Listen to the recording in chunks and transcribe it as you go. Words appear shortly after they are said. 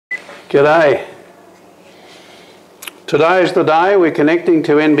G'day. Today's the day we're connecting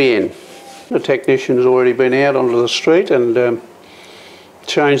to NBN. The technician's already been out onto the street and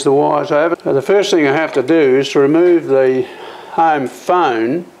changed the wires over. The first thing I have to do is to remove the home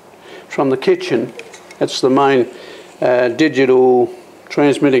phone from the kitchen. That's the main digital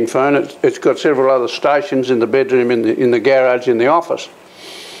transmitting phone. It's got several other stations in the bedroom, in the garage, in the office.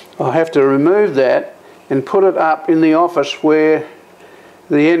 I have to remove that and put it up in the office where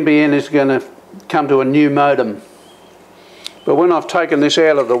the NBN is going to come to a new modem. But when I've taken this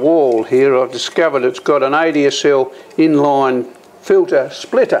out of the wall here, I've discovered it's got an ADSL inline filter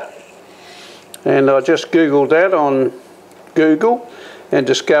splitter. And I just googled that on Google and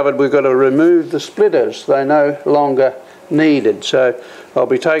discovered we've got to remove the splitters. They're no longer needed. So I'll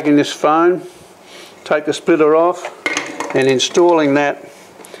be taking this phone, take the splitter off and installing that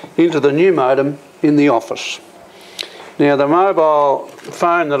into the new modem in the office. Now the mobile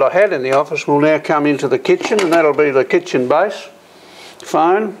phone that I had in the office will now come into the kitchen, and that'll be the kitchen base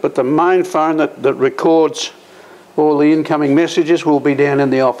phone, but the main phone that records all the incoming messages will be down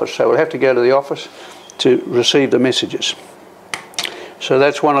in the office, so we'll have to go to the office to receive the messages. So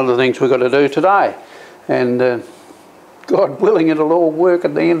that's one of the things we've got to do today, and God willing it'll all work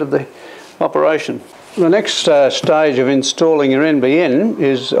at the end of the operation. The next stage of installing your NBN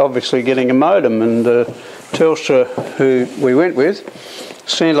is obviously getting a modem, and Telstra, who we went with,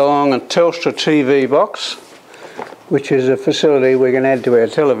 sent along a Telstra TV box, which is a facility we can add to our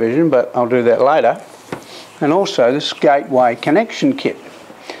television, but I'll do that later, and also this Gateway connection kit.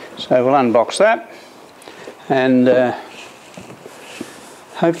 So we'll unbox that and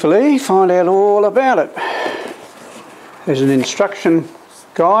hopefully find out all about it. There's an instruction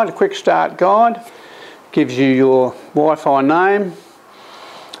guide, a quick start guide. Gives you your Wi-Fi name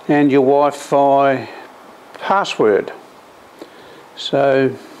and your Wi-Fi password.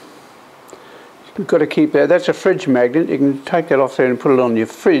 So you've got to keep that. That's a fridge magnet. You can take that off there and put it on your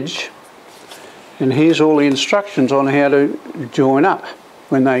fridge. And here's all the instructions on how to join up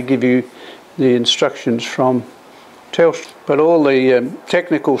when they give you the instructions from Telstra. But all the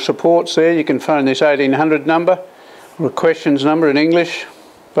technical support's there. You can phone this 1800 number or a questions number in English.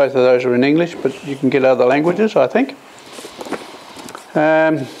 Both of those are in English, but you can get other languages, I think.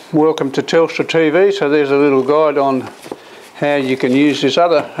 Welcome to Telstra TV. So there's a little guide on how you can use this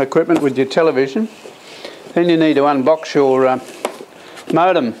other equipment with your television. Then you need to unbox your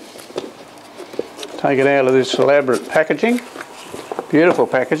modem. Take it out of this elaborate packaging. Beautiful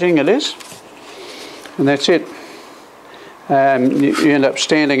packaging it is. And that's it. You end up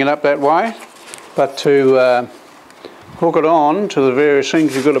standing it up that way. But to hook it on to the various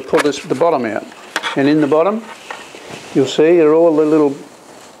things, you've got to pull the bottom out. And in the bottom, you'll see are all the little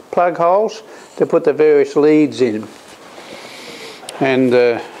plug holes to put the various leads in. And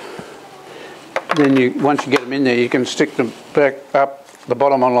then once you get them in there, you can stick them back up the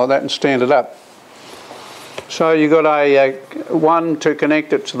bottom on like that and stand it up. So you've got a one to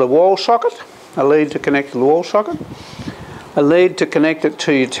connect it to the wall socket, a lead to connect to the wall socket, a lead to connect it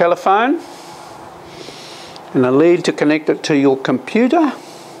to your telephone, and a lead to connect it to your computer,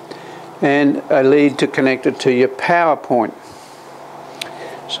 and a lead to connect it to your PowerPoint.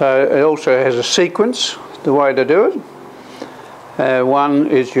 So it also has a sequence, the way to do it. One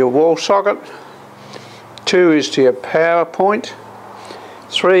is your wall socket, 2 is to your PowerPoint,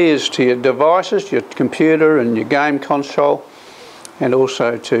 3 is to your devices, your computer and your game console, and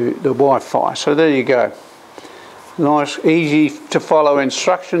also to the Wi-Fi. So there you go. Nice, easy to follow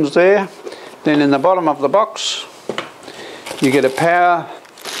instructions there. Then in the bottom of the box you get a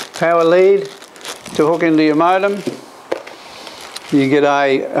power lead to hook into your modem. You get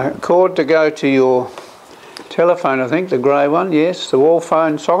a cord to go to your telephone, I think, the grey one, yes. The wall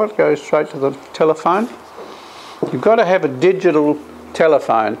phone socket goes straight to the telephone. You've got to have a digital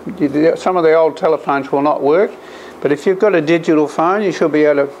telephone. Some of the old telephones will not work, but if you've got a digital phone you should be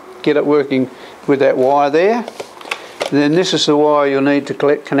able to get it working with that wire there. Then this is the wire you'll need to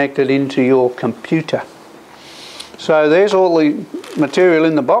connect it into your computer. So there's all the material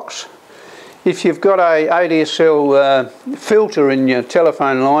in the box. If you've got a ADSL filter in your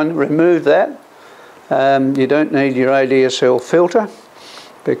telephone line, remove that. You don't need your ADSL filter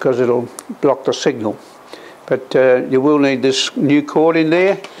because it'll block the signal. But you will need this new cord in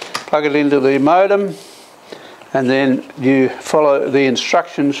there. Plug it into the modem and then you follow the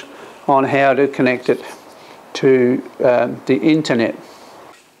instructions on how to connect it to the internet.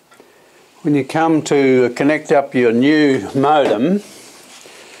 When you come to connect up your new modem,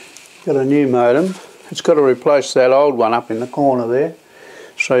 got a new modem, it's got to replace that old one up in the corner there.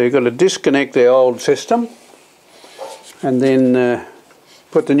 So you've got to disconnect the old system and then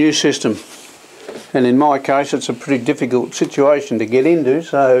put the new system. And in my case, it's a pretty difficult situation to get into,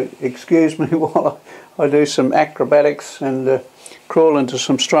 so excuse me while I do some acrobatics and crawl into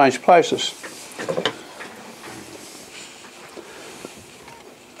some strange places.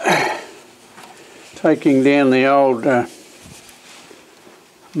 Taking down the old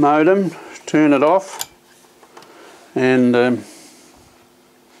modem, turn it off, and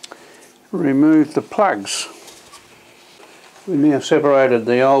remove the plugs. We've now separated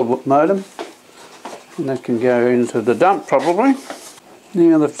the old modem, and that can go into the dump probably.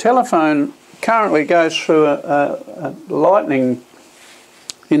 Now the telephone currently goes through a lightning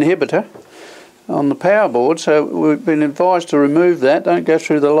inhibitor on the power board, so we've been advised to remove that. Don't go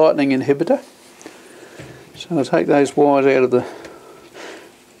through the lightning inhibitor. So I'll take those wires out of the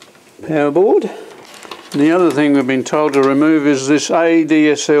power board. And the other thing we've been told to remove is this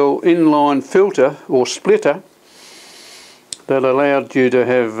ADSL inline filter or splitter that allowed you to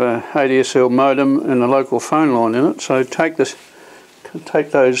have ADSL modem and a local phone line in it. So take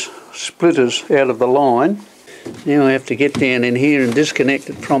those splitters out of the line. Now I have to get down in here and disconnect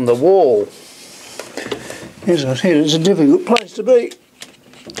it from the wall. As I said, it's a difficult place to be,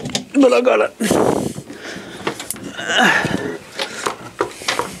 but I got it.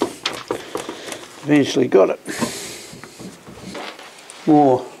 Eventually got it.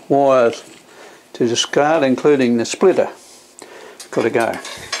 More wires to discard, including the splitter. Got to go.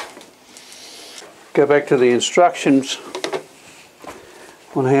 Go back to the instructions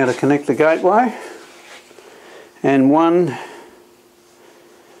on how to connect the gateway, and one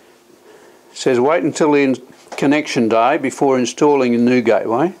says wait until the connection day before installing a new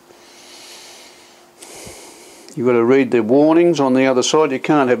gateway. You've got to read the warnings on the other side. You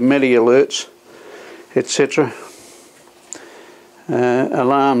can't have many alerts, etc.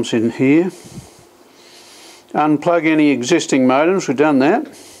 Alarms in here. Unplug any existing modems, we've done that.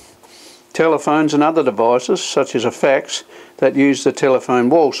 Telephones and other devices, such as a fax, that use the telephone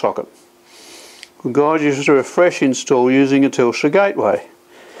wall socket. We'll guide you through a fresh install using a Telstra Gateway,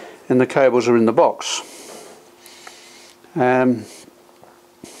 and the cables are in the box.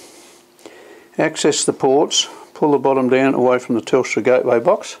 Access the ports, pull the bottom down away from the Telstra Gateway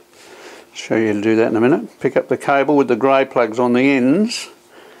box. I'll show you how to do that in a minute. Pick up the cable with the grey plugs on the ends,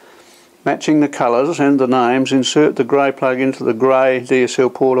 matching the colours and the names. Insert the grey plug into the grey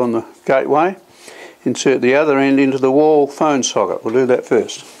DSL port on the gateway. Insert the other end into the wall phone socket. We'll do that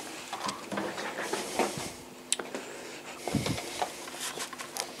first.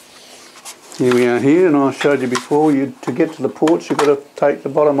 Here we are here, and I showed you before, to get to the ports you've got to take the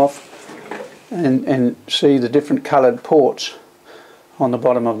bottom off and see the different coloured ports on the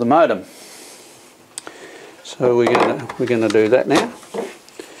bottom of the modem. So we're going to do that now.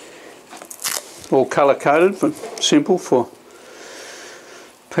 All colour coded, but simple for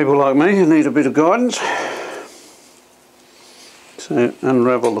people like me who need a bit of guidance. So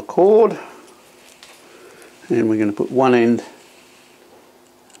unravel the cord, and we're going to put one end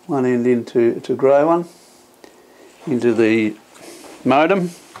into grey one, into the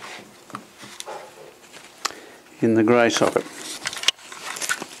modem, in the grey socket.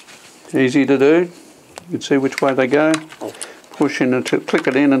 Easy to do. You can see which way they go. Push in until, click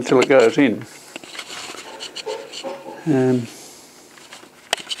it in until it goes in. There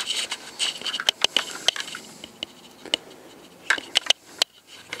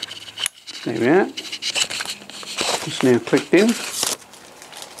we are. It's now clicked in.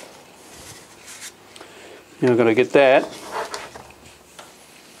 Now I've got to get that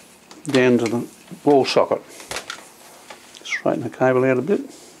down to the wall socket. Straighten the cable out a bit.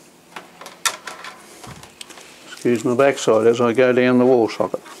 Excuse my backside as I go down the wall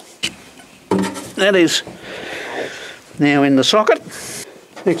socket. That is now in the socket.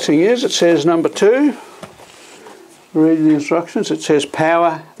 Next thing is, it says number 2. Read the instructions. It says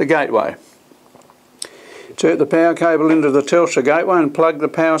power the gateway. Insert the power cable into the Telstra Gateway and plug the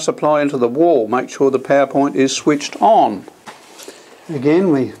power supply into the wall. Make sure the power point is switched on.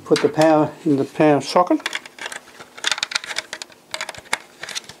 Again, we put the power in the power socket.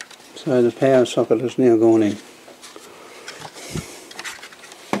 So the power socket has now gone in.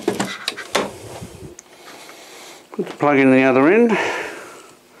 Put the plug in the other end.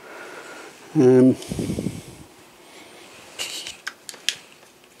 And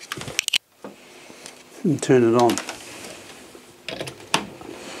turn it on.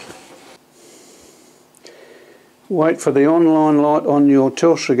 Wait for the online light on your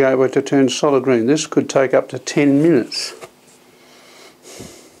Telstra Gateway to turn solid green. This could take up to 10 minutes.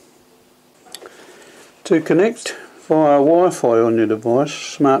 To connect via Wi-Fi on your device,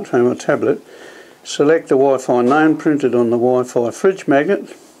 smartphone or tablet, Select the Wi-Fi name printed on the Wi-Fi fridge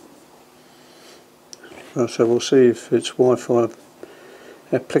magnet. So we'll see if it's Wi-Fi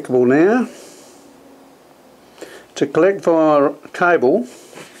applicable now. To collect via cable,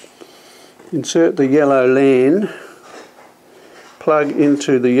 insert the yellow LAN plug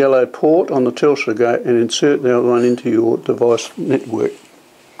into the yellow port on the Telstra Gateway and insert the other one into your device network.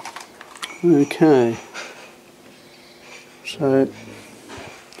 Okay, so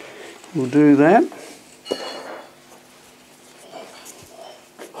we'll do that.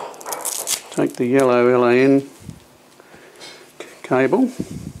 Take the yellow LAN cable.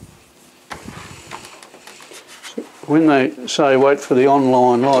 So when they say wait for the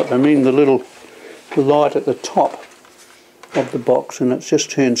online light, they mean the little light at the top of the box, and it's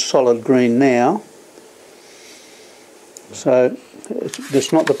just turned solid green now. So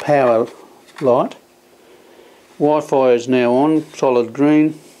it's not the power light. Wi-Fi is now on, solid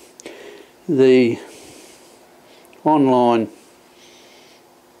green. The online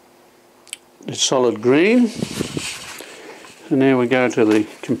is solid green. So now we go to the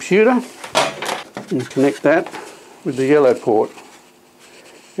computer and connect that with the yellow port.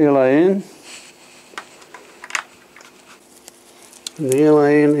 LAN. And the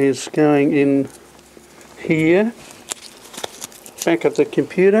LAN is going in here, back of the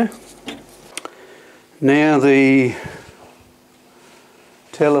computer. Now the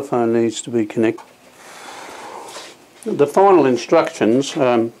telephone needs to be connected. The final instructions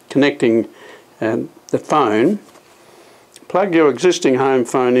connecting the phone: plug your existing home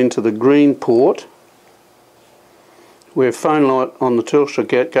phone into the green port where phone light on the Telstra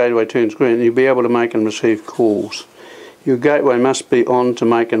Gateway turns green, and you'll be able to make and receive calls. Your gateway must be on to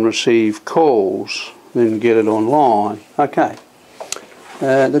make and receive calls, then get it online. Okay,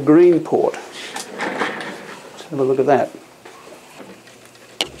 the green port. Let's have a look at that.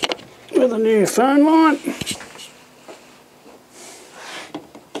 With a new phone line.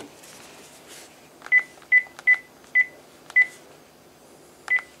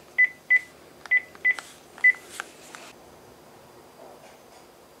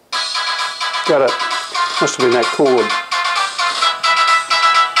 Got it. Must have been that cord.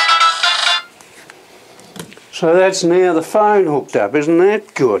 So that's now the phone hooked up, isn't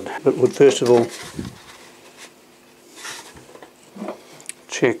that good? But we'll first of all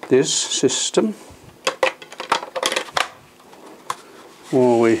check this system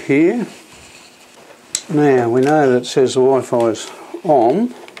while we're here. Now we know that it says the Wi-Fi is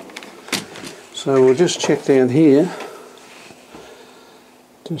on, so we'll just check down here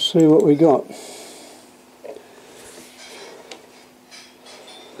to see what we got.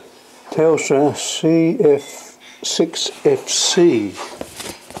 Telstra CF6FC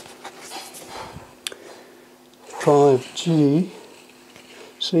 5G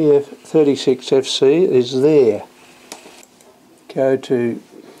CF36FC is there. Go to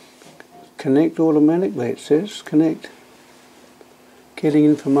connect automatically, it says connect. Getting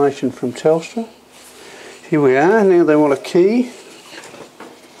information from Telstra. Here we are. Now they want a key.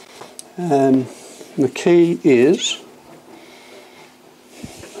 The key is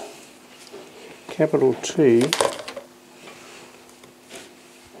capital T,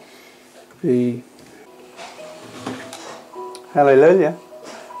 the hallelujah.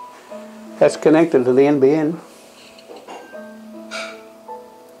 That's connected to the NBN.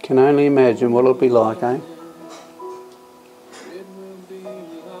 Can only imagine what it'll be like, eh?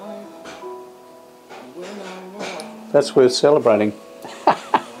 That's worth celebrating.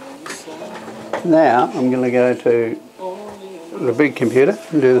 Now I'm going to go to the big computer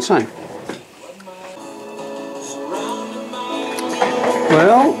and do the same.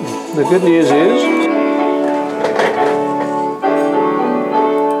 Well, the good news is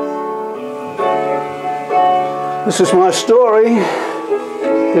this is my story,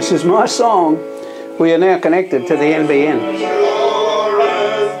 this is my song. We are now connected to the NBN.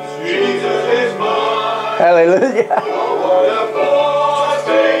 Hallelujah.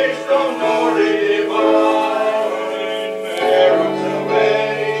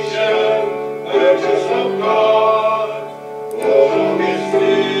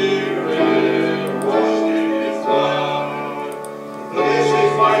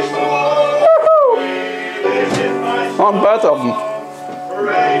 On both of them.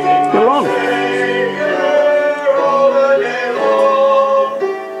 You're on. Is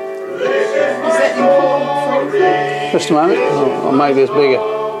that important? Just a moment. I'll make this bigger.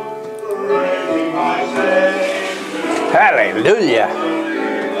 Hallelujah.